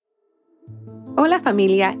Hola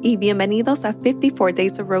familia y bienvenidos a 54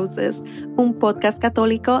 Days of Roses, un podcast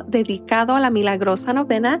católico dedicado a la milagrosa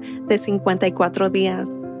novena de 54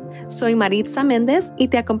 días. Soy Maritza Méndez y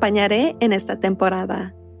te acompañaré en esta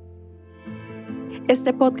temporada.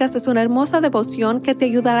 Este podcast es una hermosa devoción que te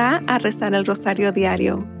ayudará a rezar el rosario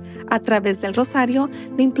diario. A través del rosario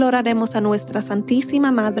le imploraremos a nuestra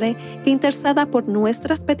Santísima Madre que interceda por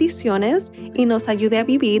nuestras peticiones y nos ayude a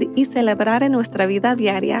vivir y celebrar en nuestra vida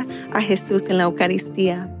diaria a Jesús en la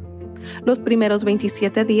Eucaristía. Los primeros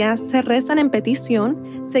 27 días se rezan en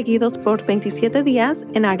petición, seguidos por 27 días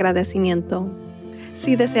en agradecimiento.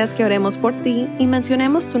 Si deseas que oremos por ti y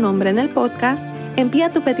mencionemos tu nombre en el podcast,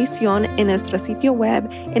 envía tu petición en nuestro sitio web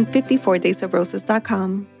en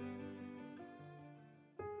 54daysofroses.com.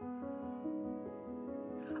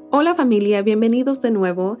 Hola familia, bienvenidos de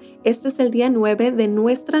nuevo. Este es el día 9 de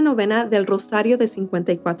nuestra novena del Rosario de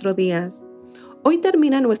 54 días. Hoy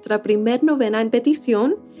termina nuestra primer novena en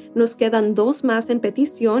petición, nos quedan 2 más en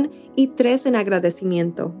petición y 3 en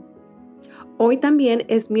agradecimiento. Hoy también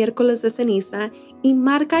es miércoles de ceniza y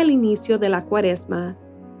marca el inicio de la Cuaresma,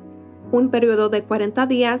 un periodo de 40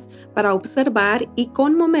 días para observar y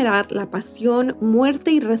conmemorar la pasión,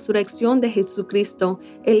 muerte y resurrección de Jesucristo,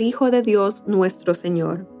 el Hijo de Dios nuestro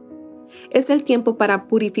Señor. Es el tiempo para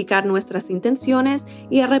purificar nuestras intenciones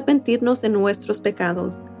y arrepentirnos de nuestros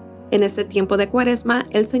pecados. En este tiempo de Cuaresma,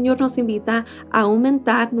 el Señor nos invita a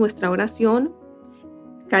aumentar nuestra oración,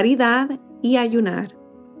 caridad y ayunar.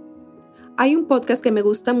 Hay un podcast que me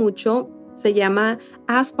gusta mucho, se llama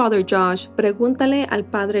Ask Father Josh, pregúntale al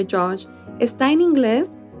Padre Josh. Está en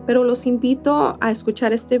inglés, pero los invito a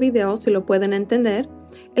escuchar este video si lo pueden entender.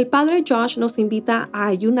 El Padre Josh nos invita a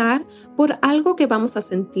ayunar por algo que vamos a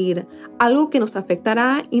sentir, algo que nos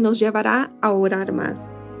afectará y nos llevará a orar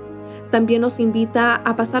más. También nos invita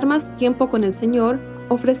a pasar más tiempo con el Señor,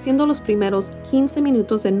 ofreciendo los primeros 15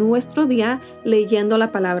 minutos de nuestro día leyendo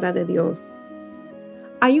la palabra de Dios.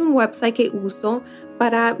 Hay un website que uso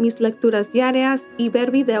para mis lecturas diarias y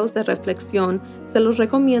ver videos de reflexión. Se los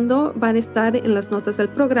recomiendo, van a estar en las notas del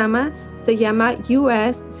programa. Se llama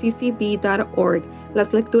usccb.org.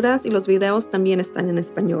 Las lecturas y los videos también están en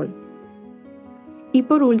español. Y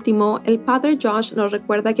por último, el Padre Josh nos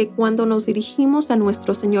recuerda que cuando nos dirigimos a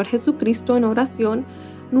nuestro Señor Jesucristo en oración,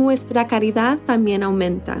 nuestra caridad también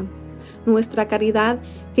aumenta. Nuestra caridad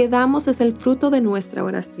que damos es el fruto de nuestra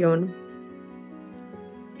oración.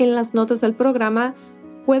 En las notas del programa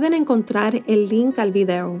pueden encontrar el link al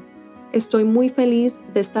video. Estoy muy feliz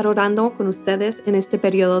de estar orando con ustedes en este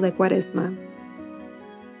periodo de Cuaresma.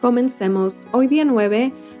 Comencemos. Hoy día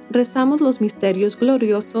 9, rezamos los misterios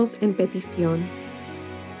gloriosos en petición.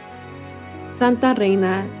 Santa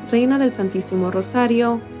Reina, Reina del Santísimo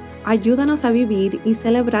Rosario, ayúdanos a vivir y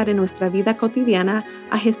celebrar en nuestra vida cotidiana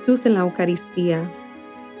a Jesús en la Eucaristía.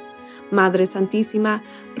 Madre Santísima,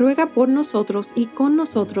 ruega por nosotros y con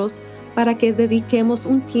nosotros para que dediquemos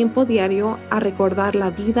un tiempo diario a recordar la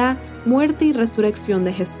vida, muerte y resurrección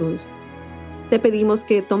de Jesús. Te pedimos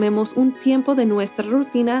que tomemos un tiempo de nuestra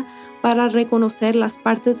rutina para reconocer las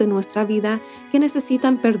partes de nuestra vida que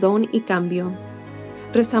necesitan perdón y cambio.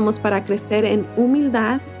 Rezamos para crecer en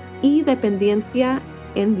humildad y dependencia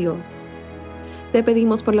en Dios. Te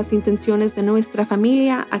pedimos por las intenciones de nuestra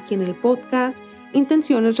familia aquí en el podcast,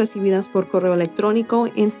 intenciones recibidas por correo electrónico,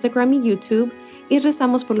 Instagram y YouTube, y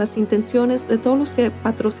rezamos por las intenciones de todos los que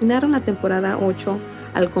patrocinaron la temporada 8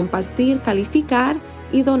 al compartir, calificar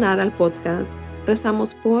y donar al podcast.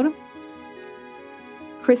 Rezamos por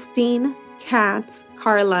Christine, Katz,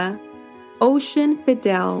 Carla, Ocean,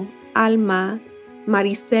 Fidel, Alma,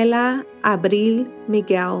 Marisela, Abril,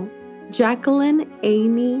 Miguel, Jacqueline,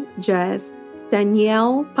 Amy, Jess,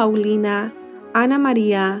 Danielle, Paulina, Ana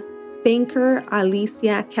María, Banker,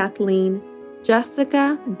 Alicia, Kathleen,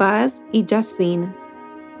 Jessica, Buzz y Justine.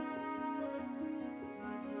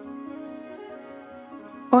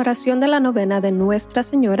 Oración de la novena de Nuestra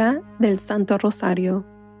Señora del Santo Rosario.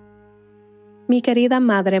 Mi querida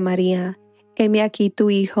Madre María, heme aquí tu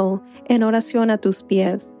Hijo, en oración a tus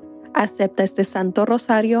pies. Acepta este Santo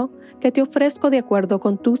Rosario que te ofrezco de acuerdo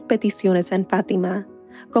con tus peticiones en Fátima,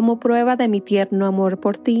 como prueba de mi tierno amor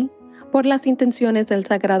por ti, por las intenciones del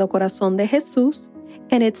Sagrado Corazón de Jesús,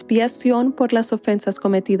 en expiación por las ofensas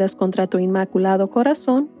cometidas contra tu Inmaculado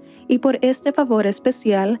Corazón y por este favor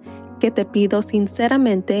especial que te pido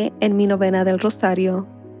sinceramente en mi novena del Rosario.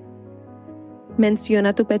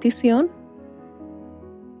 Menciona tu petición.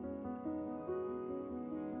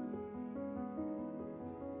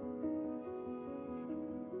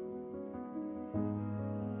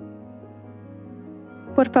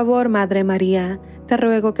 Por favor, Madre María, te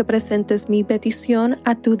ruego que presentes mi petición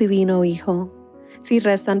a tu Divino Hijo. Si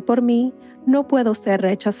rezan por mí, no puedo ser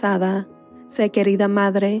rechazada. Sé, querida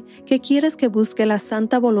Madre, que quieres que busque la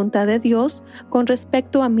santa voluntad de Dios con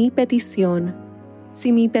respecto a mi petición.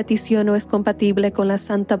 Si mi petición no es compatible con la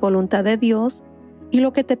santa voluntad de Dios y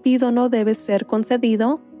lo que te pido no debe ser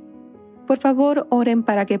concedido, por favor oren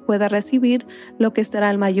para que pueda recibir lo que será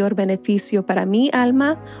el mayor beneficio para mi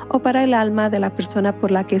alma o para el alma de la persona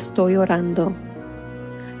por la que estoy orando.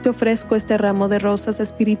 Te ofrezco este ramo de rosas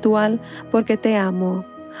espiritual porque te amo.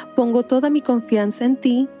 Pongo toda mi confianza en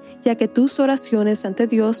ti, ya que tus oraciones ante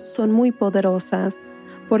Dios son muy poderosas.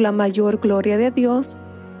 Por la mayor gloria de Dios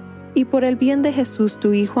y por el bien de Jesús,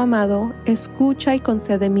 tu Hijo amado, escucha y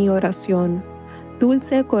concede mi oración.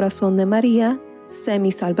 Dulce corazón de María, sé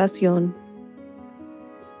mi salvación.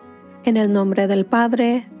 En el nombre del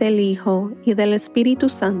Padre, del Hijo y del Espíritu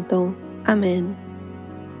Santo. Amén.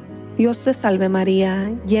 Dios te salve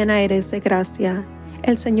María, llena eres de gracia,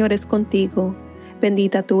 el Señor es contigo.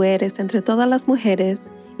 Bendita tú eres entre todas las mujeres,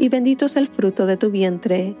 y bendito es el fruto de tu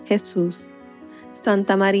vientre, Jesús.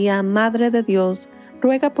 Santa María, Madre de Dios,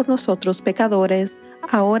 ruega por nosotros pecadores,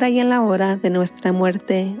 ahora y en la hora de nuestra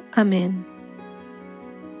muerte. Amén.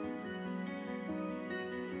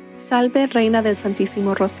 Salve, Reina del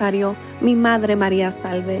Santísimo Rosario, mi Madre María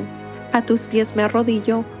salve. A tus pies me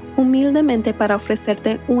arrodillo, humildemente para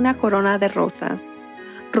ofrecerte una corona de rosas.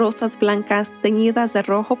 Rosas blancas teñidas de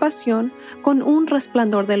rojo pasión, con un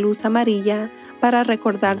resplandor de luz amarilla, para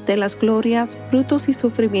recordarte las glorias, frutos y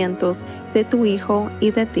sufrimientos de tu Hijo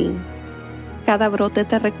y de ti. Cada brote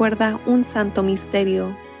te recuerda un santo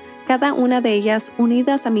misterio, cada una de ellas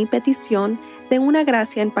unidas a mi petición de una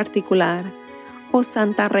gracia en particular. Oh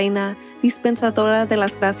Santa Reina, dispensadora de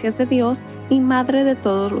las gracias de Dios y Madre de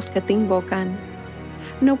todos los que te invocan.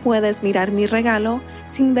 No puedes mirar mi regalo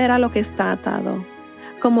sin ver a lo que está atado.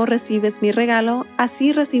 Como recibes mi regalo,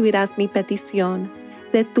 así recibirás mi petición.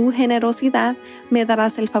 De tu generosidad me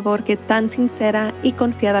darás el favor que tan sincera y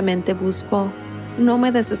confiadamente busco. No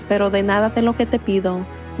me desespero de nada de lo que te pido.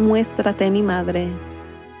 Muéstrate mi Madre.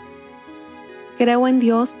 Creo en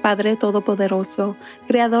Dios, Padre Todopoderoso,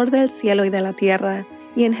 Creador del cielo y de la tierra,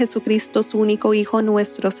 y en Jesucristo, su único Hijo,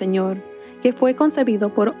 nuestro Señor, que fue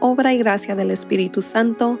concebido por obra y gracia del Espíritu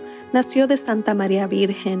Santo, nació de Santa María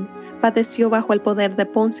Virgen, padeció bajo el poder de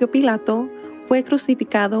Poncio Pilato, fue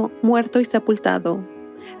crucificado, muerto y sepultado.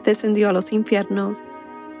 Descendió a los infiernos.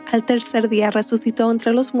 Al tercer día resucitó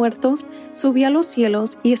entre los muertos, subió a los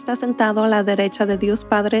cielos y está sentado a la derecha de Dios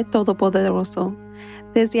Padre Todopoderoso.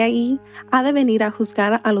 Desde ahí ha de venir a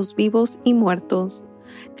juzgar a los vivos y muertos.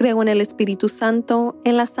 Creo en el Espíritu Santo,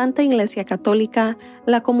 en la Santa Iglesia Católica,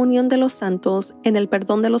 la comunión de los santos, en el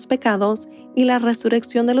perdón de los pecados y la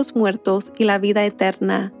resurrección de los muertos y la vida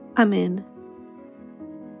eterna. Amén.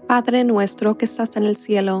 Padre nuestro que estás en el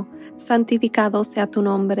cielo, santificado sea tu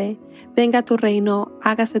nombre. Venga tu reino,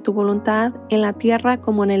 hágase tu voluntad en la tierra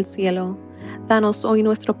como en el cielo. Danos hoy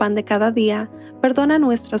nuestro pan de cada día. Perdona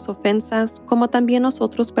nuestras ofensas, como también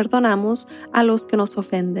nosotros perdonamos a los que nos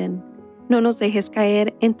ofenden. No nos dejes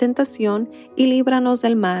caer en tentación y líbranos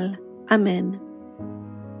del mal. Amén.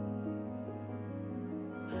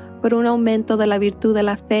 Por un aumento de la virtud de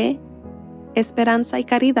la fe, esperanza y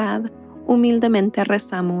caridad, humildemente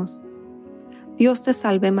rezamos. Dios te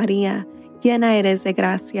salve María, llena eres de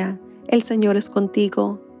gracia, el Señor es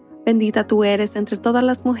contigo. Bendita tú eres entre todas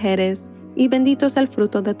las mujeres, y bendito es el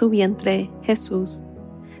fruto de tu vientre, Jesús.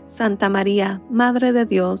 Santa María, Madre de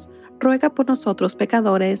Dios, ruega por nosotros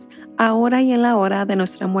pecadores, ahora y en la hora de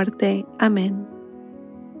nuestra muerte. Amén.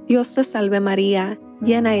 Dios te salve María,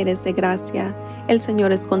 llena eres de gracia, el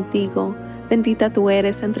Señor es contigo. Bendita tú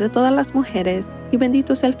eres entre todas las mujeres, y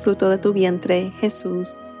bendito es el fruto de tu vientre,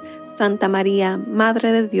 Jesús. Santa María,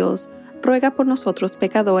 Madre de Dios, ruega por nosotros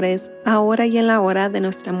pecadores, ahora y en la hora de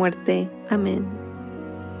nuestra muerte. Amén.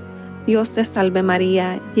 Dios te salve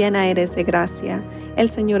María, llena eres de gracia, el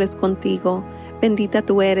Señor es contigo. Bendita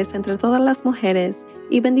tú eres entre todas las mujeres,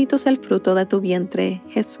 y bendito es el fruto de tu vientre,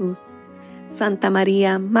 Jesús. Santa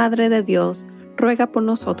María, Madre de Dios, ruega por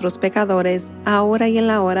nosotros pecadores, ahora y en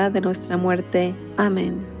la hora de nuestra muerte.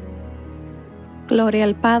 Amén. Gloria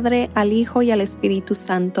al Padre, al Hijo y al Espíritu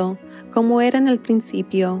Santo, como era en el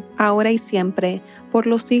principio, ahora y siempre, por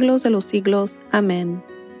los siglos de los siglos. Amén.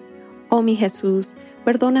 Oh mi Jesús,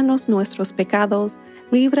 perdónanos nuestros pecados,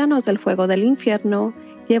 líbranos del fuego del infierno,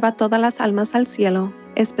 lleva todas las almas al cielo,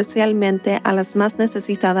 especialmente a las más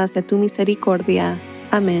necesitadas de tu misericordia.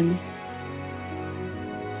 Amén.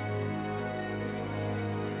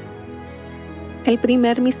 El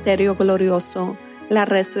primer misterio glorioso, la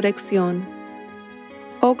resurrección.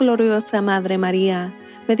 Oh gloriosa Madre María,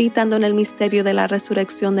 meditando en el misterio de la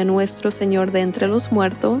resurrección de nuestro Señor de entre los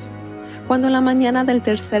muertos, cuando en la mañana del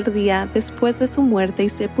tercer día después de su muerte y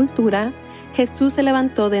sepultura, Jesús se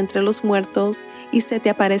levantó de entre los muertos y se te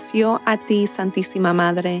apareció a ti, Santísima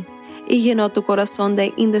Madre, y llenó tu corazón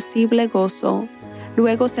de indecible gozo.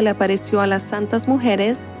 Luego se le apareció a las santas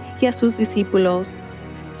mujeres y a sus discípulos,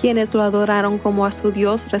 quienes lo adoraron como a su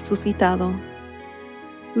Dios resucitado.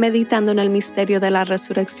 Meditando en el misterio de la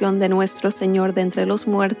resurrección de nuestro Señor de entre los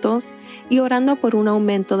muertos y orando por un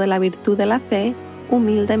aumento de la virtud de la fe,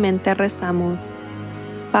 humildemente rezamos.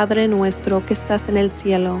 Padre nuestro que estás en el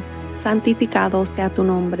cielo, santificado sea tu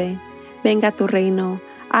nombre. Venga tu reino,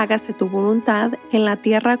 hágase tu voluntad en la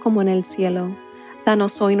tierra como en el cielo.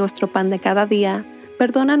 Danos hoy nuestro pan de cada día.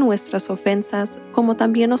 Perdona nuestras ofensas, como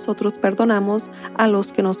también nosotros perdonamos a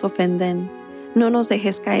los que nos ofenden. No nos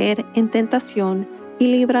dejes caer en tentación, y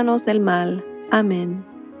líbranos del mal. Amén.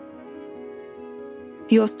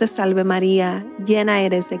 Dios te salve María, llena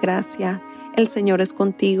eres de gracia. El Señor es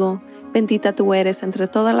contigo. Bendita tú eres entre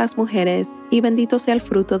todas las mujeres, y bendito sea el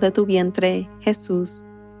fruto de tu vientre, Jesús.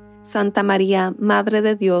 Santa María, Madre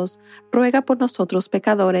de Dios, ruega por nosotros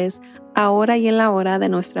pecadores, ahora y en la hora de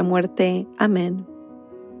nuestra muerte. Amén.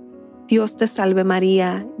 Dios te salve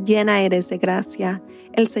María, llena eres de gracia,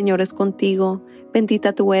 el Señor es contigo,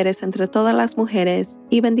 bendita tú eres entre todas las mujeres,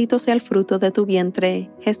 y bendito sea el fruto de tu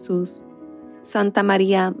vientre, Jesús. Santa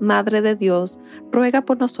María, Madre de Dios, ruega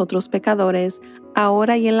por nosotros pecadores,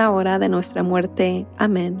 ahora y en la hora de nuestra muerte.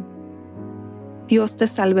 Amén. Dios te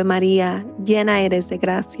salve María, llena eres de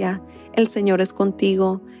gracia, el Señor es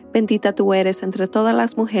contigo, bendita tú eres entre todas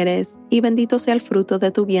las mujeres, y bendito sea el fruto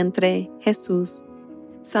de tu vientre, Jesús.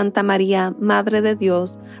 Santa María, Madre de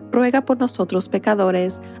Dios, ruega por nosotros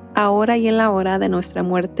pecadores, ahora y en la hora de nuestra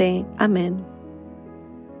muerte. Amén.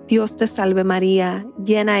 Dios te salve María,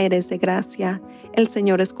 llena eres de gracia, el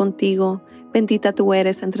Señor es contigo, bendita tú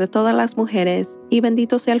eres entre todas las mujeres, y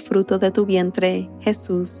bendito sea el fruto de tu vientre,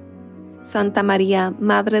 Jesús. Santa María,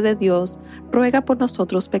 Madre de Dios, ruega por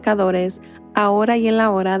nosotros pecadores, ahora y en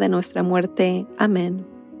la hora de nuestra muerte. Amén.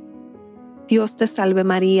 Dios te salve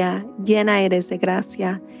María, llena eres de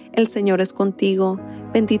gracia, el Señor es contigo,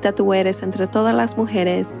 bendita tú eres entre todas las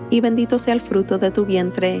mujeres, y bendito sea el fruto de tu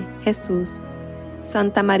vientre, Jesús.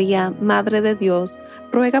 Santa María, Madre de Dios,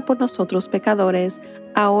 ruega por nosotros pecadores,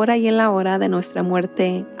 ahora y en la hora de nuestra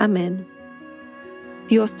muerte. Amén.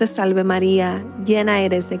 Dios te salve María, llena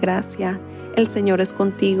eres de gracia, el Señor es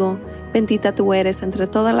contigo, bendita tú eres entre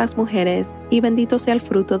todas las mujeres, y bendito sea el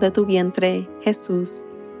fruto de tu vientre, Jesús.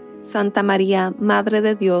 Santa María, Madre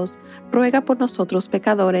de Dios, ruega por nosotros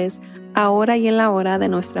pecadores, ahora y en la hora de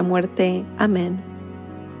nuestra muerte. Amén.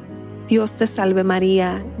 Dios te salve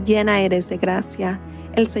María, llena eres de gracia,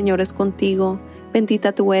 el Señor es contigo,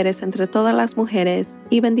 bendita tú eres entre todas las mujeres,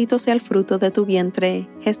 y bendito sea el fruto de tu vientre,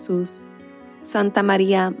 Jesús. Santa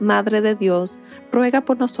María, Madre de Dios, ruega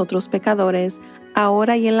por nosotros pecadores,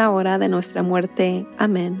 ahora y en la hora de nuestra muerte.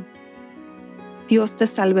 Amén. Dios te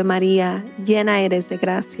salve María, llena eres de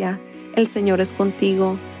gracia, el Señor es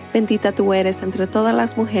contigo, bendita tú eres entre todas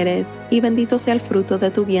las mujeres, y bendito sea el fruto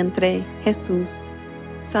de tu vientre, Jesús.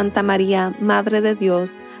 Santa María, Madre de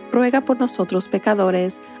Dios, ruega por nosotros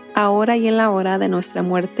pecadores, ahora y en la hora de nuestra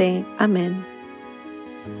muerte. Amén.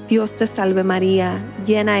 Dios te salve María,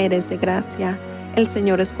 llena eres de gracia, el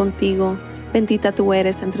Señor es contigo, bendita tú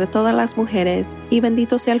eres entre todas las mujeres, y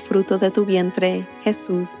bendito sea el fruto de tu vientre,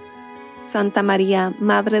 Jesús. Santa María,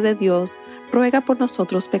 Madre de Dios, ruega por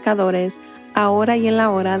nosotros pecadores, ahora y en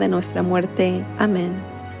la hora de nuestra muerte. Amén.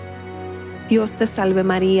 Dios te salve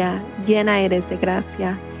María, llena eres de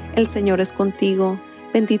gracia, el Señor es contigo,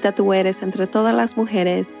 bendita tú eres entre todas las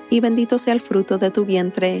mujeres, y bendito sea el fruto de tu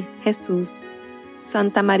vientre, Jesús.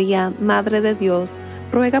 Santa María, Madre de Dios,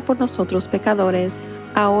 ruega por nosotros pecadores,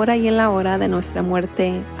 ahora y en la hora de nuestra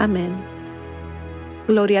muerte. Amén.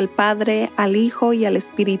 Gloria al Padre, al Hijo y al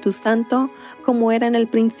Espíritu Santo, como era en el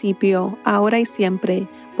principio, ahora y siempre,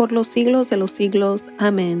 por los siglos de los siglos.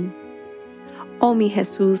 Amén. Oh mi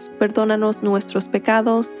Jesús, perdónanos nuestros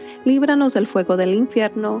pecados, líbranos del fuego del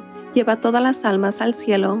infierno, lleva todas las almas al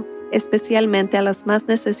cielo, especialmente a las más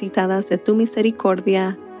necesitadas de tu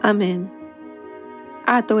misericordia. Amén.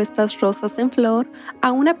 Ato estas rosas en flor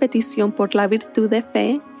a una petición por la virtud de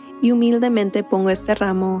fe, y humildemente pongo este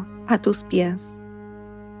ramo a tus pies.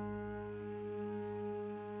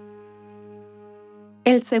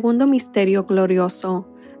 El segundo misterio glorioso,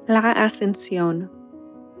 la Ascensión.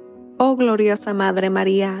 Oh gloriosa Madre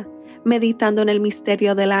María, meditando en el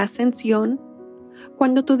misterio de la Ascensión,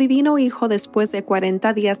 cuando tu divino Hijo, después de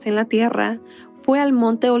 40 días en la tierra, fue al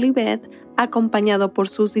monte Olivet acompañado por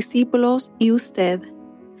sus discípulos y usted,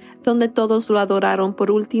 donde todos lo adoraron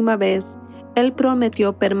por última vez, Él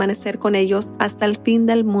prometió permanecer con ellos hasta el fin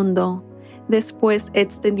del mundo. Después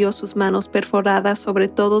extendió sus manos perforadas sobre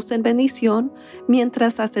todos en bendición,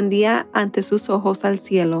 mientras ascendía ante sus ojos al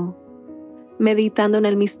cielo. Meditando en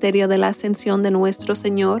el misterio de la ascensión de nuestro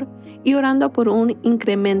Señor y orando por un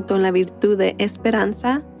incremento en la virtud de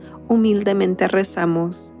esperanza, humildemente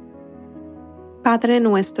rezamos. Padre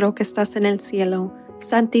nuestro que estás en el cielo,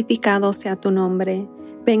 santificado sea tu nombre.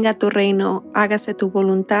 Venga tu reino, hágase tu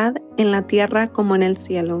voluntad en la tierra como en el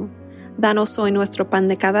cielo. Danos hoy nuestro pan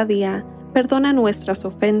de cada día. Perdona nuestras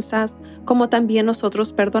ofensas, como también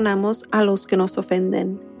nosotros perdonamos a los que nos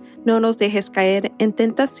ofenden. No nos dejes caer en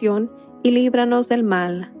tentación y líbranos del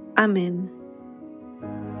mal. Amén.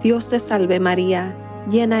 Dios te salve María,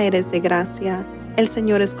 llena eres de gracia. El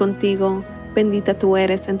Señor es contigo. Bendita tú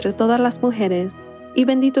eres entre todas las mujeres, y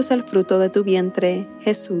bendito es el fruto de tu vientre,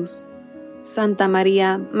 Jesús. Santa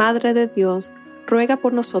María, Madre de Dios, ruega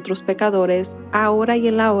por nosotros pecadores, ahora y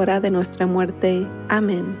en la hora de nuestra muerte.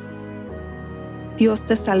 Amén. Dios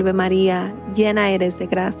te salve María, llena eres de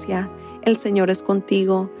gracia, el Señor es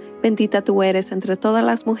contigo, bendita tú eres entre todas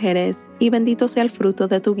las mujeres, y bendito sea el fruto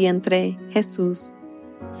de tu vientre, Jesús.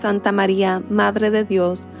 Santa María, Madre de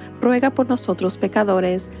Dios, ruega por nosotros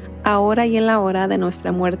pecadores, ahora y en la hora de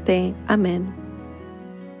nuestra muerte. Amén.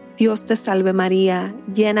 Dios te salve María,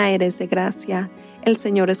 llena eres de gracia, el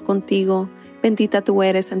Señor es contigo, bendita tú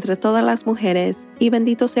eres entre todas las mujeres, y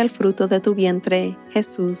bendito sea el fruto de tu vientre,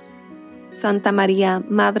 Jesús. Santa María,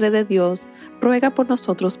 Madre de Dios, ruega por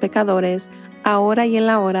nosotros pecadores, ahora y en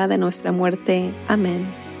la hora de nuestra muerte. Amén.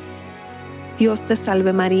 Dios te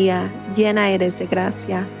salve María, llena eres de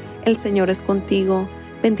gracia, el Señor es contigo,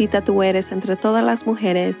 bendita tú eres entre todas las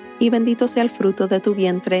mujeres, y bendito sea el fruto de tu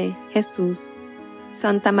vientre, Jesús.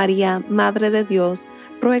 Santa María, Madre de Dios,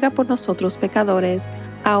 ruega por nosotros pecadores,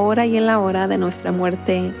 ahora y en la hora de nuestra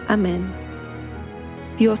muerte. Amén.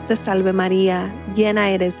 Dios te salve María,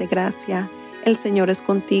 llena eres de gracia, el Señor es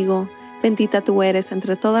contigo, bendita tú eres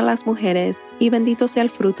entre todas las mujeres, y bendito sea el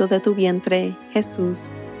fruto de tu vientre, Jesús.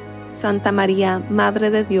 Santa María,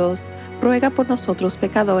 Madre de Dios, ruega por nosotros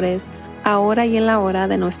pecadores, ahora y en la hora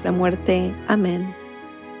de nuestra muerte. Amén.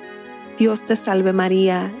 Dios te salve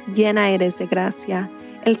María, llena eres de gracia,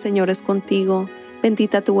 el Señor es contigo,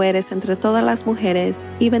 bendita tú eres entre todas las mujeres,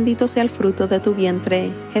 y bendito sea el fruto de tu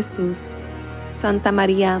vientre, Jesús. Santa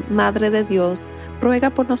María, Madre de Dios,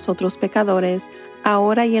 ruega por nosotros pecadores,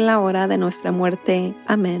 ahora y en la hora de nuestra muerte.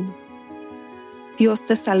 Amén. Dios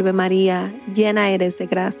te salve María, llena eres de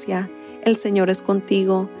gracia, el Señor es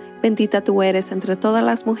contigo, bendita tú eres entre todas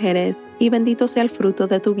las mujeres, y bendito sea el fruto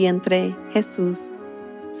de tu vientre, Jesús.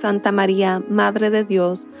 Santa María, Madre de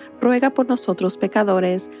Dios, ruega por nosotros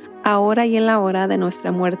pecadores, ahora y en la hora de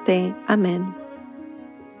nuestra muerte. Amén.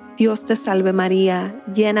 Dios te salve María,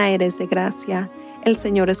 llena eres de gracia, el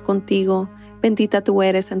Señor es contigo, bendita tú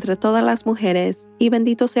eres entre todas las mujeres, y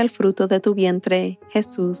bendito sea el fruto de tu vientre,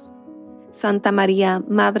 Jesús. Santa María,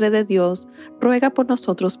 Madre de Dios, ruega por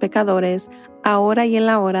nosotros pecadores, ahora y en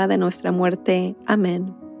la hora de nuestra muerte.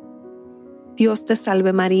 Amén. Dios te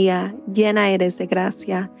salve María, llena eres de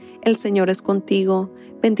gracia, el Señor es contigo,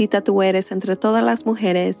 bendita tú eres entre todas las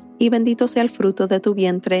mujeres, y bendito sea el fruto de tu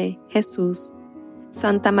vientre, Jesús.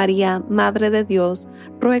 Santa María, Madre de Dios,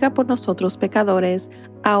 ruega por nosotros pecadores,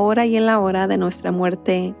 ahora y en la hora de nuestra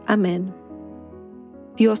muerte. Amén.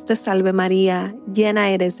 Dios te salve María, llena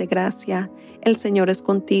eres de gracia, el Señor es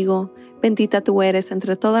contigo, bendita tú eres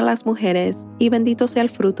entre todas las mujeres, y bendito sea el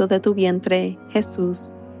fruto de tu vientre,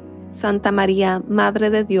 Jesús. Santa María, Madre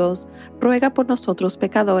de Dios, ruega por nosotros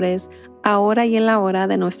pecadores, ahora y en la hora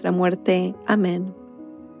de nuestra muerte. Amén.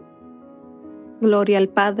 Gloria al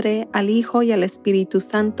Padre, al Hijo y al Espíritu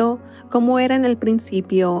Santo, como era en el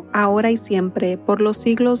principio, ahora y siempre, por los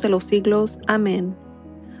siglos de los siglos. Amén.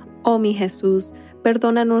 Oh mi Jesús,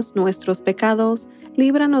 perdónanos nuestros pecados,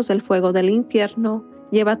 líbranos del fuego del infierno,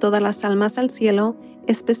 lleva todas las almas al cielo,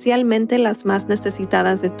 especialmente las más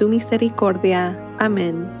necesitadas de tu misericordia.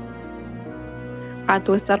 Amén.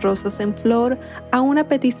 Ato estas rosas en flor a una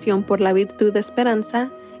petición por la virtud de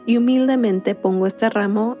esperanza, y humildemente pongo este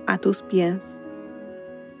ramo a tus pies.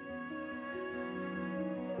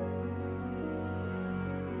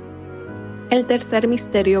 El tercer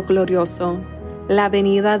misterio glorioso, la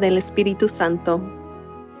venida del Espíritu Santo.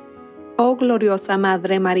 Oh gloriosa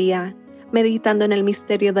Madre María, meditando en el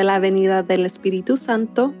misterio de la venida del Espíritu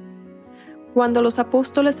Santo, cuando los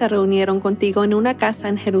apóstoles se reunieron contigo en una casa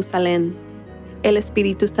en Jerusalén, el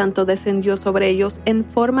Espíritu Santo descendió sobre ellos en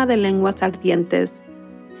forma de lenguas ardientes,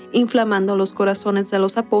 inflamando los corazones de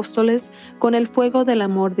los apóstoles con el fuego del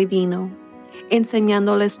amor divino.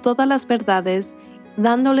 enseñándoles todas las verdades,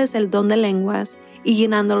 dándoles el don de lenguas y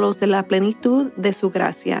llenándolos de la plenitud de su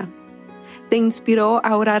gracia. Te inspiró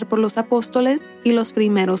a orar por los apóstoles y los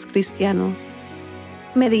primeros cristianos.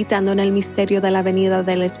 Meditando en el misterio de la venida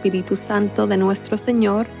del Espíritu Santo de nuestro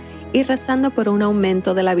Señor y rezando por un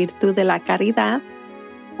aumento de la virtud de la caridad,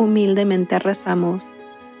 humildemente rezamos.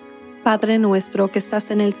 Padre nuestro que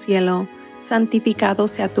estás en el cielo, santificado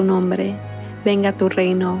sea tu nombre. Venga tu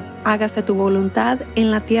reino, hágase tu voluntad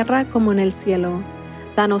en la tierra como en el cielo.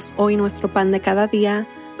 Danos hoy nuestro pan de cada día,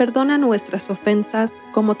 perdona nuestras ofensas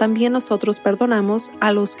como también nosotros perdonamos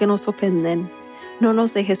a los que nos ofenden. No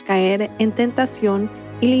nos dejes caer en tentación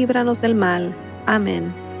y líbranos del mal.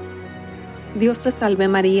 Amén. Dios te salve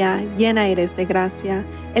María, llena eres de gracia,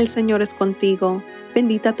 el Señor es contigo.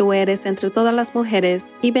 Bendita tú eres entre todas las mujeres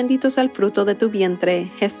y bendito es el fruto de tu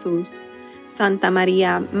vientre, Jesús. Santa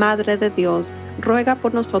María, Madre de Dios, ruega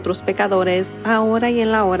por nosotros pecadores, ahora y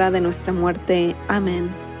en la hora de nuestra muerte.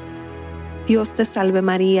 Amén. Dios te salve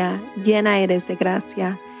María, llena eres de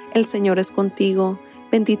gracia, el Señor es contigo.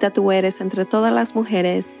 Bendita tú eres entre todas las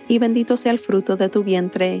mujeres y bendito sea el fruto de tu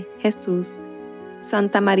vientre, Jesús.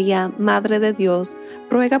 Santa María, Madre de Dios,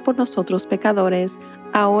 ruega por nosotros pecadores,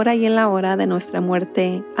 ahora y en la hora de nuestra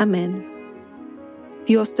muerte. Amén.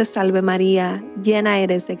 Dios te salve María, llena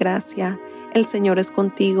eres de gracia, el Señor es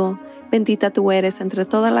contigo. Bendita tú eres entre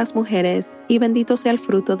todas las mujeres y bendito sea el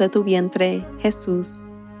fruto de tu vientre, Jesús.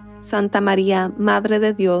 Santa María, Madre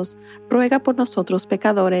de Dios, ruega por nosotros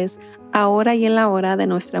pecadores, ahora y en la hora de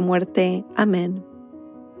nuestra muerte. Amén.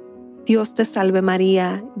 Dios te salve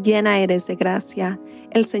María, llena eres de gracia,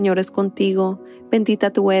 el Señor es contigo.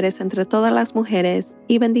 Bendita tú eres entre todas las mujeres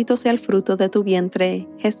y bendito sea el fruto de tu vientre,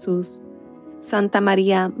 Jesús. Santa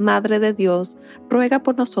María, Madre de Dios, ruega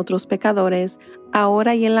por nosotros pecadores,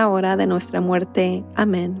 ahora y en la hora de nuestra muerte.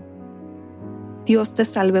 Amén. Dios te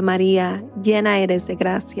salve María, llena eres de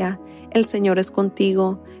gracia, el Señor es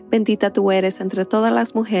contigo. Bendita tú eres entre todas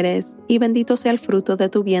las mujeres y bendito sea el fruto de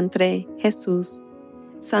tu vientre, Jesús.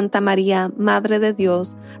 Santa María, Madre de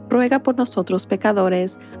Dios, ruega por nosotros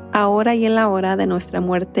pecadores, ahora y en la hora de nuestra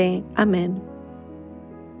muerte. Amén.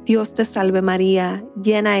 Dios te salve María,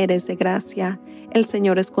 llena eres de gracia, el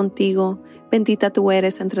Señor es contigo. Bendita tú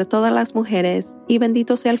eres entre todas las mujeres y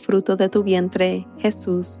bendito sea el fruto de tu vientre,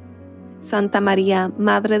 Jesús. Santa María,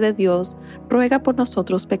 Madre de Dios, ruega por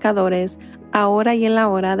nosotros pecadores, ahora y en la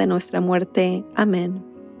hora de nuestra muerte. Amén.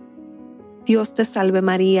 Dios te salve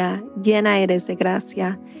María, llena eres de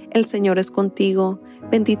gracia, el Señor es contigo.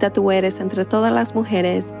 Bendita tú eres entre todas las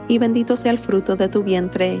mujeres y bendito sea el fruto de tu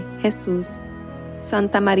vientre, Jesús.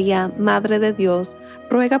 Santa María, Madre de Dios,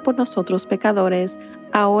 ruega por nosotros pecadores,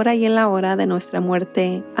 ahora y en la hora de nuestra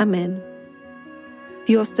muerte. Amén.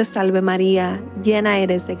 Dios te salve María, llena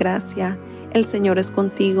eres de gracia, el Señor es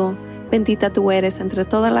contigo. Bendita tú eres entre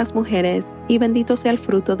todas las mujeres y bendito sea el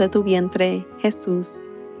fruto de tu vientre, Jesús.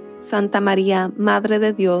 Santa María, Madre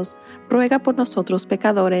de Dios, ruega por nosotros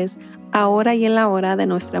pecadores, ahora y en la hora de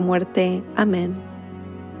nuestra muerte. Amén.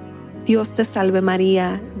 Dios te salve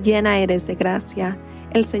María, llena eres de gracia,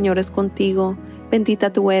 el Señor es contigo.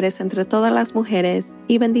 Bendita tú eres entre todas las mujeres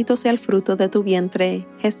y bendito sea el fruto de tu vientre,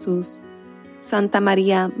 Jesús. Santa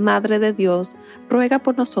María, Madre de Dios, ruega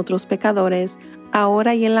por nosotros pecadores,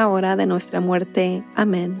 ahora y en la hora de nuestra muerte.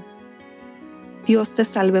 Amén. Dios te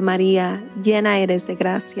salve María, llena eres de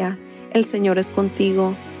gracia, el Señor es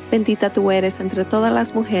contigo. Bendita tú eres entre todas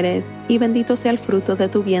las mujeres y bendito sea el fruto de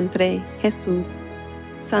tu vientre, Jesús.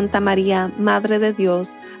 Santa María, Madre de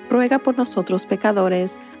Dios, ruega por nosotros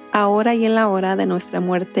pecadores, ahora y en la hora de nuestra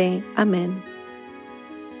muerte. Amén.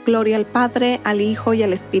 Gloria al Padre, al Hijo y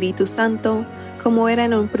al Espíritu Santo, como era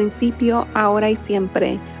en un principio, ahora y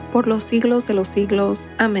siempre, por los siglos de los siglos.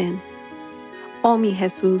 Amén. Oh mi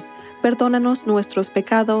Jesús, perdónanos nuestros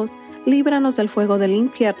pecados, líbranos del fuego del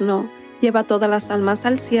infierno, lleva todas las almas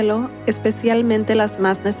al cielo, especialmente las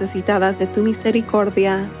más necesitadas de tu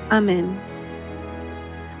misericordia. Amén.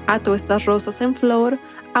 Ato estas rosas en flor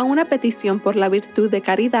a una petición por la virtud de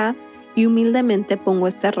caridad y humildemente pongo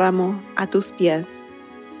este ramo a tus pies.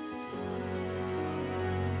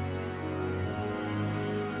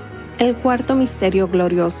 El cuarto misterio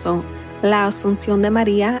glorioso, la Asunción de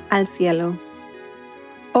María al cielo.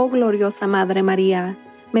 Oh gloriosa Madre María,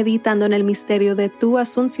 meditando en el misterio de tu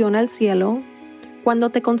asunción al cielo, cuando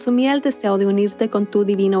te consumía el deseo de unirte con tu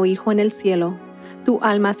divino Hijo en el cielo, tu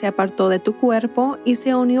alma se apartó de tu cuerpo y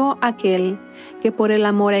se unió a aquel que por el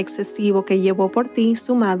amor excesivo que llevó por ti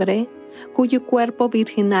su madre, cuyo cuerpo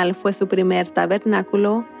virginal fue su primer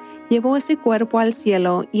tabernáculo, llevó ese cuerpo al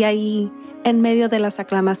cielo y ahí, en medio de las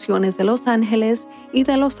aclamaciones de los ángeles y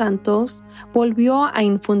de los santos, volvió a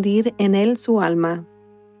infundir en él su alma.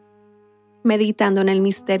 Meditando en el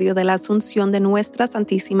misterio de la asunción de nuestra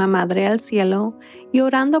Santísima Madre al cielo y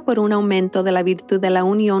orando por un aumento de la virtud de la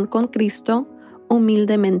unión con Cristo,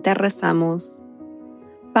 humildemente rezamos.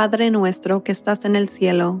 Padre nuestro que estás en el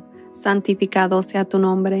cielo, santificado sea tu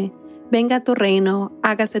nombre. Venga tu reino,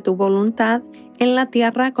 hágase tu voluntad, en la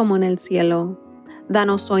tierra como en el cielo.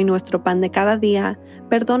 Danos hoy nuestro pan de cada día,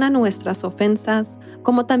 perdona nuestras ofensas,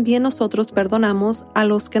 como también nosotros perdonamos a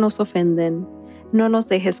los que nos ofenden. No nos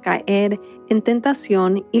dejes caer en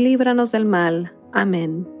tentación y líbranos del mal.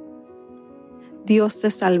 Amén. Dios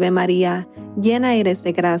te salve María, llena eres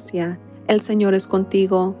de gracia. El Señor es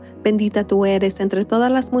contigo, bendita tú eres entre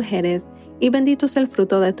todas las mujeres, y bendito es el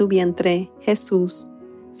fruto de tu vientre, Jesús.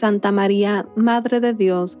 Santa María, Madre de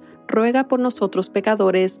Dios, ruega por nosotros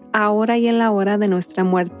pecadores, ahora y en la hora de nuestra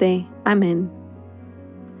muerte. Amén.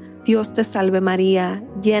 Dios te salve María,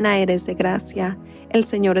 llena eres de gracia. El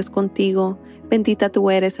Señor es contigo, bendita tú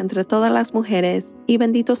eres entre todas las mujeres, y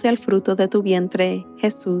bendito sea el fruto de tu vientre,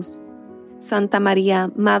 Jesús. Santa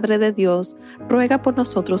María, Madre de Dios, ruega por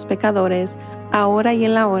nosotros pecadores, ahora y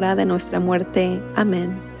en la hora de nuestra muerte.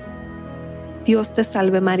 Amén. Dios te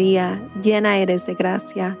salve María, llena eres de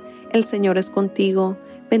gracia. El Señor es contigo,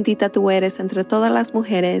 bendita tú eres entre todas las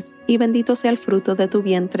mujeres, y bendito sea el fruto de tu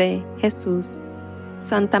vientre, Jesús.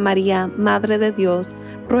 Santa María, Madre de Dios,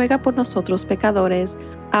 ruega por nosotros pecadores,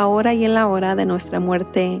 ahora y en la hora de nuestra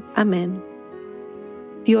muerte. Amén.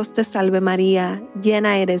 Dios te salve María,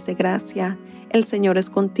 llena eres de gracia. El Señor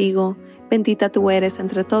es contigo, bendita tú eres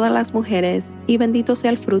entre todas las mujeres, y bendito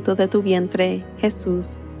sea el fruto de tu vientre,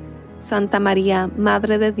 Jesús. Santa María,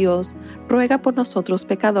 Madre de Dios, ruega por nosotros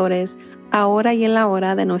pecadores, ahora y en la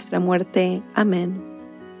hora de nuestra muerte. Amén.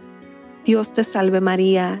 Dios te salve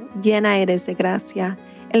María, llena eres de gracia.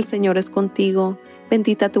 El Señor es contigo,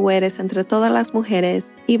 bendita tú eres entre todas las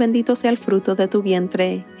mujeres, y bendito sea el fruto de tu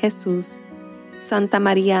vientre, Jesús. Santa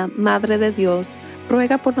María, Madre de Dios,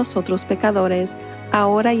 ruega por nosotros pecadores,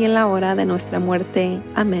 ahora y en la hora de nuestra muerte.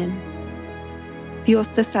 Amén.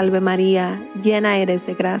 Dios te salve María, llena eres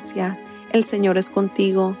de gracia. El Señor es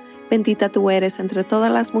contigo, bendita tú eres entre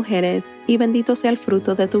todas las mujeres, y bendito sea el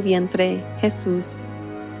fruto de tu vientre, Jesús.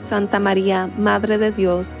 Santa María, Madre de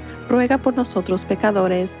Dios, ruega por nosotros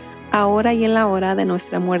pecadores, ahora y en la hora de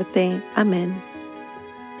nuestra muerte. Amén.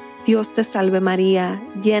 Dios te salve María,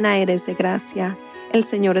 llena eres de gracia. El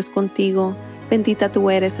Señor es contigo, bendita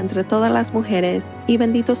tú eres entre todas las mujeres, y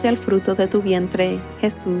bendito sea el fruto de tu vientre,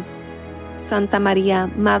 Jesús. Santa María,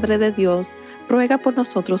 Madre de Dios, ruega por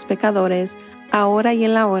nosotros pecadores, ahora y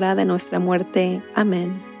en la hora de nuestra muerte.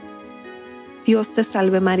 Amén. Dios te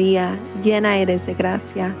salve María, llena eres de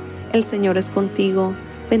gracia. El Señor es contigo,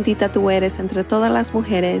 bendita tú eres entre todas las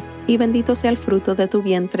mujeres, y bendito sea el fruto de tu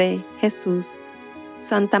vientre, Jesús.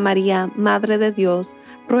 Santa María, Madre de Dios,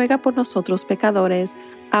 ruega por nosotros pecadores,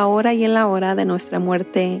 ahora y en la hora de nuestra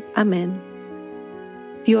muerte. Amén.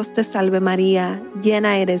 Dios te salve María,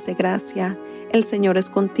 llena eres de gracia. El Señor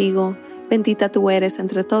es contigo, bendita tú eres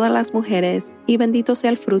entre todas las mujeres, y bendito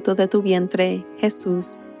sea el fruto de tu vientre,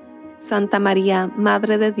 Jesús. Santa María,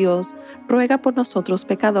 Madre de Dios, ruega por nosotros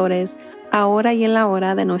pecadores, ahora y en la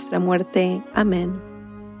hora de nuestra muerte. Amén.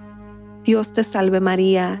 Dios te salve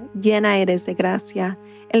María, llena eres de gracia.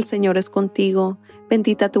 El Señor es contigo,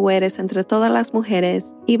 bendita tú eres entre todas las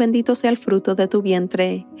mujeres, y bendito sea el fruto de tu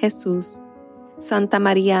vientre, Jesús. Santa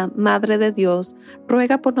María, Madre de Dios,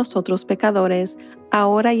 ruega por nosotros pecadores,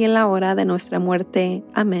 ahora y en la hora de nuestra muerte.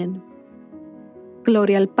 Amén.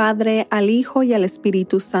 Gloria al Padre, al Hijo y al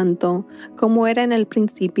Espíritu Santo, como era en el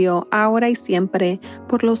principio, ahora y siempre,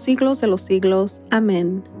 por los siglos de los siglos.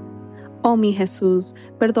 Amén. Oh mi Jesús,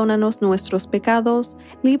 perdónanos nuestros pecados,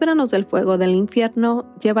 líbranos del fuego del infierno,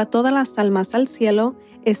 lleva todas las almas al cielo,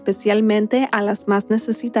 especialmente a las más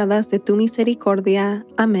necesitadas de tu misericordia.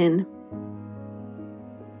 Amén.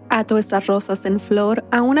 Ato estas rosas en flor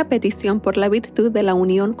a una petición por la virtud de la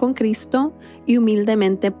unión con Cristo y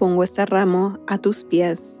humildemente pongo este ramo a tus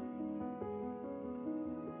pies.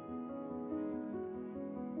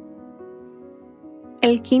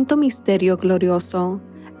 El quinto misterio glorioso,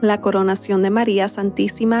 la coronación de María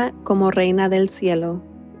Santísima como Reina del Cielo.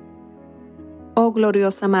 Oh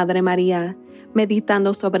gloriosa Madre María,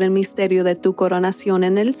 meditando sobre el misterio de tu coronación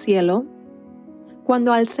en el cielo,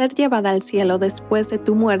 cuando al ser llevada al cielo después de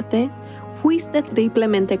tu muerte, fuiste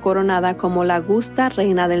triplemente coronada como la augusta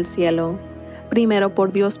Reina del Cielo, primero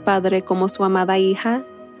por Dios Padre como su amada hija,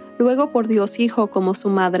 luego por Dios Hijo como su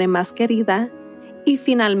madre más querida, y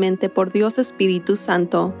finalmente por Dios Espíritu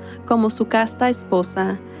Santo como su casta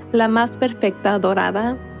esposa, la más perfecta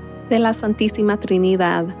adorada de la Santísima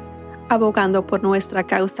Trinidad, abogando por nuestra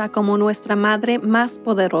causa como nuestra Madre más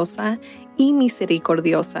poderosa y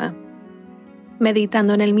misericordiosa.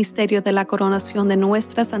 Meditando en el misterio de la coronación de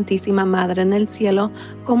nuestra Santísima Madre en el cielo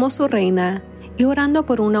como su Reina y orando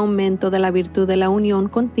por un aumento de la virtud de la unión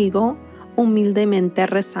contigo, humildemente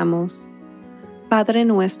rezamos. Padre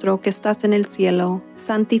nuestro que estás en el cielo,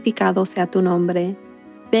 santificado sea tu nombre.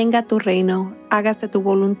 Venga tu reino, hágase tu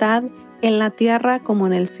voluntad en la tierra como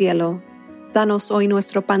en el cielo. Danos hoy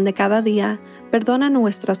nuestro pan de cada día, perdona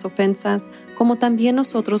nuestras ofensas, como también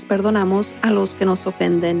nosotros perdonamos a los que nos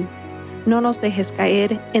ofenden. No nos dejes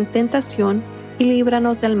caer en tentación y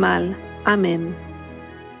líbranos del mal. Amén.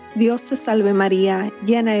 Dios te salve María,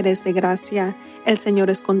 llena eres de gracia, el Señor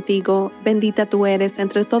es contigo, bendita tú eres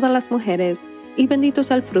entre todas las mujeres, y bendito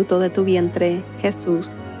es el fruto de tu vientre,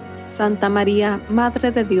 Jesús. Santa María,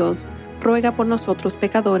 Madre de Dios, ruega por nosotros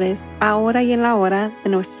pecadores, ahora y en la hora de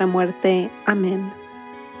nuestra muerte. Amén.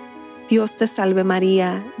 Dios te salve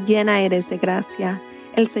María, llena eres de gracia,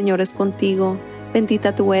 el Señor es contigo,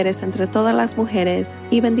 bendita tú eres entre todas las mujeres,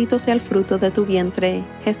 y bendito sea el fruto de tu vientre,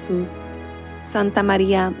 Jesús. Santa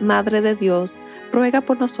María, Madre de Dios, ruega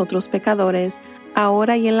por nosotros pecadores,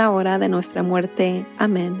 ahora y en la hora de nuestra muerte.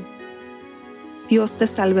 Amén. Dios te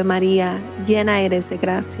salve María, llena eres de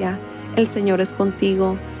gracia, el Señor es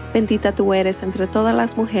contigo, bendita tú eres entre todas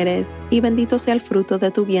las mujeres, y bendito sea el fruto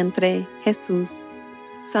de tu vientre, Jesús.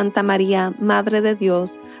 Santa María, Madre de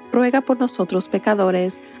Dios, ruega por nosotros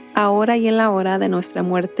pecadores, ahora y en la hora de nuestra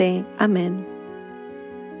muerte. Amén.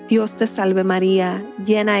 Dios te salve María,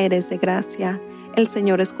 llena eres de gracia, el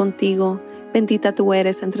Señor es contigo, bendita tú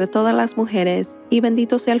eres entre todas las mujeres, y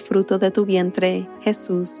bendito sea el fruto de tu vientre,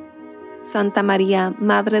 Jesús. Santa María,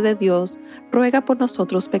 Madre de Dios, ruega por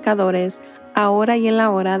nosotros pecadores, ahora y en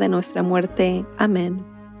la hora de nuestra muerte. Amén.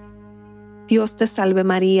 Dios te salve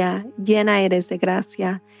María, llena eres de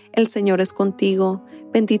gracia, el Señor es contigo,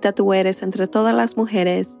 bendita tú eres entre todas las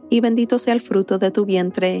mujeres, y bendito sea el fruto de tu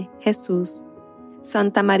vientre, Jesús.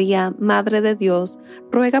 Santa María, Madre de Dios,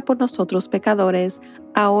 ruega por nosotros pecadores,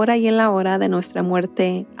 ahora y en la hora de nuestra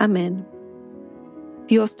muerte. Amén.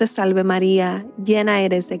 Dios te salve María, llena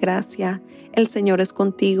eres de gracia, el Señor es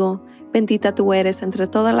contigo, bendita tú eres entre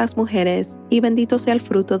todas las mujeres, y bendito sea el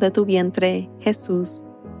fruto de tu vientre, Jesús.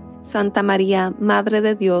 Santa María, Madre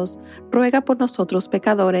de Dios, ruega por nosotros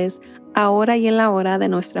pecadores, ahora y en la hora de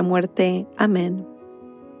nuestra muerte. Amén.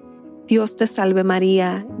 Dios te salve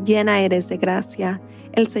María, llena eres de gracia,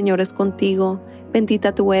 el Señor es contigo,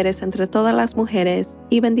 bendita tú eres entre todas las mujeres,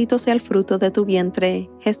 y bendito sea el fruto de tu vientre,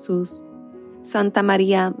 Jesús. Santa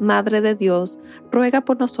María, Madre de Dios, ruega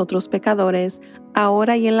por nosotros pecadores,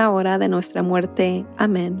 ahora y en la hora de nuestra muerte.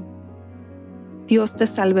 Amén. Dios te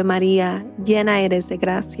salve María, llena eres de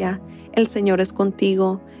gracia, el Señor es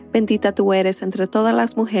contigo, bendita tú eres entre todas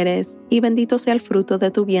las mujeres, y bendito sea el fruto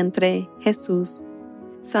de tu vientre, Jesús.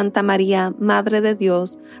 Santa María, Madre de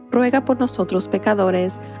Dios, ruega por nosotros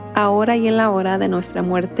pecadores, ahora y en la hora de nuestra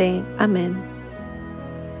muerte. Amén.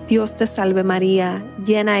 Dios te salve María,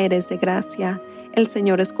 llena eres de gracia, el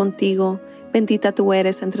Señor es contigo, bendita tú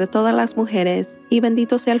eres entre todas las mujeres, y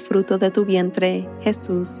bendito sea el fruto de tu vientre,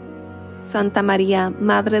 Jesús. Santa María,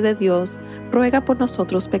 Madre de Dios, ruega por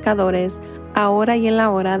nosotros pecadores, ahora y en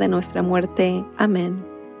la hora de nuestra muerte. Amén.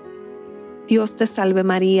 Dios te salve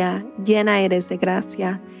María, llena eres de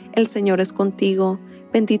gracia, el Señor es contigo,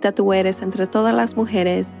 bendita tú eres entre todas las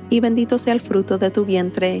mujeres, y bendito sea el fruto de tu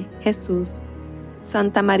vientre, Jesús.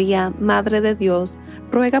 Santa María, Madre de Dios,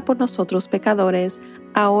 ruega por nosotros pecadores,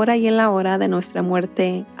 ahora y en la hora de nuestra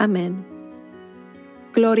muerte. Amén.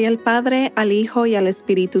 Gloria al Padre, al Hijo y al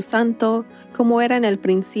Espíritu Santo, como era en el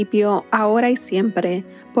principio, ahora y siempre,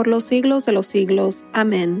 por los siglos de los siglos.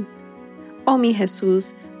 Amén. Oh mi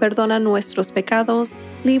Jesús, perdona nuestros pecados,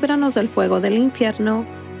 líbranos del fuego del infierno,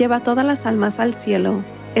 lleva todas las almas al cielo,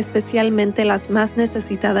 especialmente las más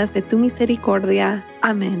necesitadas de tu misericordia.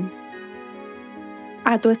 Amén.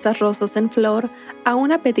 Ato estas rosas en flor a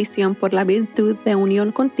una petición por la virtud de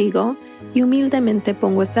unión contigo, y humildemente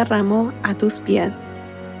pongo este ramo a tus pies.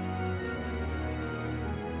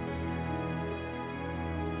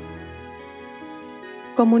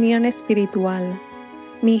 Comunión espiritual.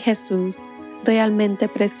 Mi Jesús, realmente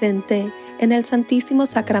presente en el Santísimo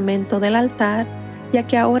Sacramento del altar, ya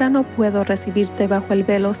que ahora no puedo recibirte bajo el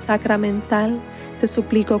velo sacramental, te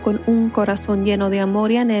suplico con un corazón lleno de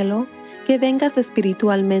amor y anhelo, que vengas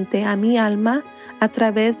espiritualmente a mi alma a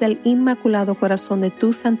través del Inmaculado Corazón de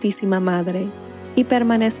tu Santísima Madre, y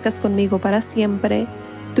permanezcas conmigo para siempre,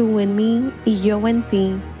 tú en mí y yo en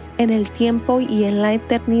ti, en el tiempo y en la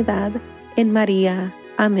eternidad, en María.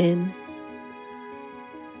 Amén.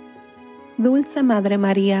 Dulce Madre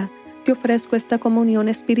María, te ofrezco esta comunión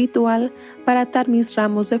espiritual para atar mis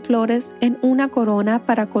ramos de flores en una corona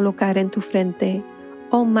para colocar en tu frente.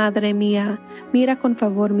 Oh Madre mía, mira con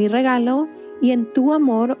favor mi regalo y en tu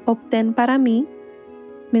amor obtén para mí.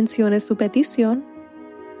 Mencione su petición.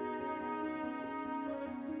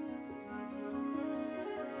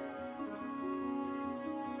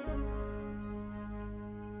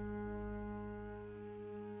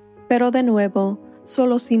 Pero de nuevo,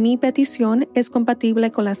 solo si mi petición es compatible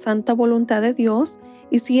con la santa voluntad de Dios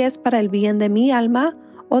y si es para el bien de mi alma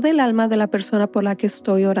o del alma de la persona por la que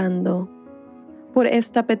estoy orando. Por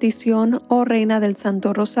esta petición, oh Reina del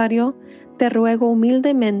Santo Rosario, te ruego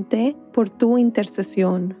humildemente por tu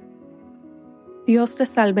intercesión. Dios te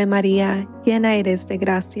salve María, llena eres de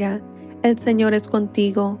gracia. El Señor es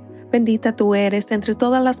contigo, bendita tú eres entre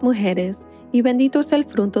todas las mujeres, y bendito es el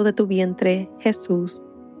fruto de tu vientre, Jesús.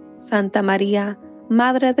 Santa María,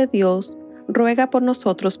 Madre de Dios, ruega por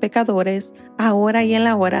nosotros pecadores, ahora y en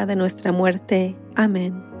la hora de nuestra muerte.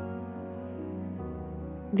 Amén.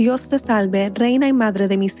 Dios te salve, Reina y Madre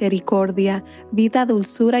de misericordia, vida,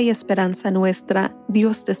 dulzura y esperanza nuestra.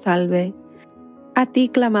 Dios te salve. A ti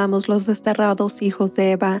clamamos los desterrados hijos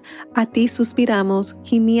de Eva, a ti suspiramos,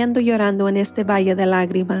 gimiendo y llorando en este valle de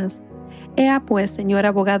lágrimas. Ea pues, Señora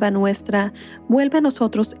abogada nuestra, vuelve a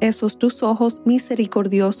nosotros esos tus ojos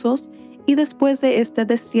misericordiosos, y después de este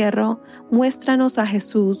destierro, muéstranos a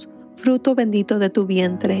Jesús, fruto bendito de tu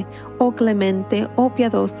vientre. Oh clemente, oh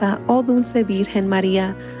piadosa, oh dulce Virgen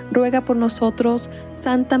María, ruega por nosotros,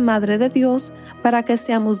 Santa Madre de Dios, para que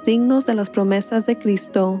seamos dignos de las promesas de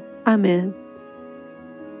Cristo. Amén.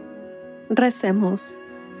 Recemos.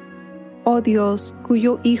 Oh Dios,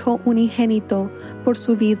 cuyo Hijo unigénito, por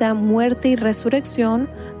su vida, muerte y resurrección,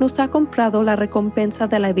 nos ha comprado la recompensa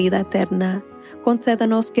de la vida eterna.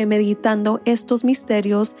 Concédanos que meditando estos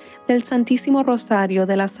misterios del Santísimo Rosario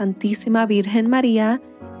de la Santísima Virgen María,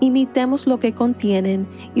 imitemos lo que contienen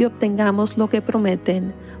y obtengamos lo que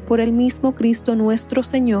prometen. Por el mismo Cristo nuestro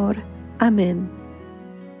Señor. Amén.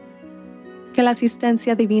 Que la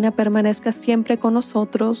asistencia divina permanezca siempre con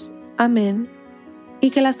nosotros. Amén. Y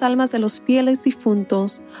que las almas de los fieles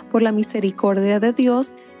difuntos, por la misericordia de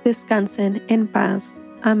Dios, descansen en paz.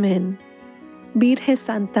 Amén. Virgen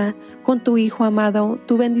Santa, con tu Hijo amado,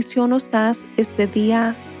 tu bendición nos das este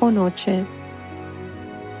día o noche.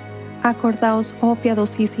 Acordaos, oh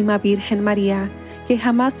piadosísima Virgen María, que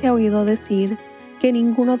jamás se ha oído decir que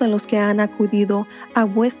ninguno de los que han acudido a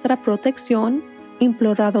vuestra protección,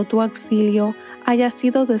 implorado tu auxilio, haya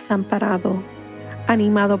sido desamparado.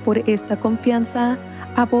 Animado por esta confianza,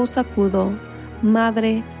 a vos acudo,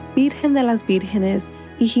 Madre, Virgen de las Vírgenes,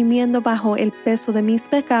 y gimiendo bajo el peso de mis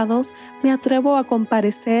pecados, me atrevo a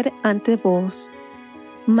comparecer ante vos.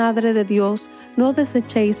 Madre de Dios, no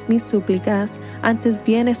desechéis mis súplicas, antes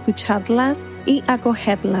bien escuchadlas y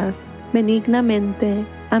acogedlas benignamente.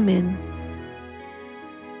 Amén.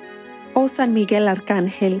 Oh San Miguel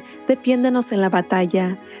Arcángel, defiéndenos en la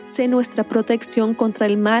batalla, sé nuestra protección contra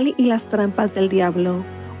el mal y las trampas del diablo.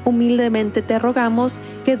 Humildemente te rogamos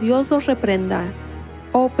que Dios los reprenda.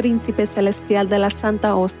 Oh Príncipe Celestial de la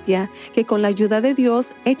Santa Hostia, que con la ayuda de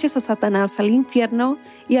Dios eches a Satanás al infierno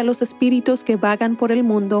y a los espíritus que vagan por el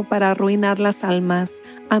mundo para arruinar las almas.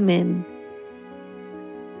 Amén.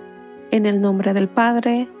 En el nombre del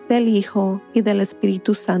Padre, del Hijo y del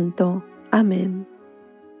Espíritu Santo. Amén.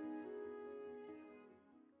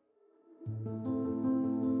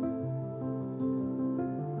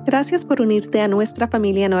 Gracias por unirte a nuestra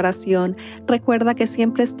familia en oración. Recuerda que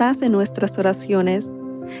siempre estás en nuestras oraciones.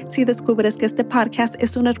 Si descubres que este podcast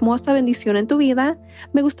es una hermosa bendición en tu vida,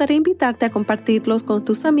 me gustaría invitarte a compartirlos con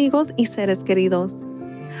tus amigos y seres queridos.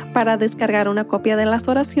 Para descargar una copia de las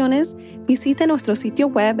oraciones, visite nuestro sitio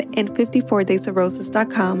web en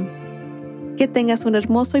 54daysofroses.com. Que tengas un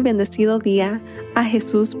hermoso y bendecido día. A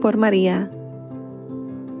Jesús por María.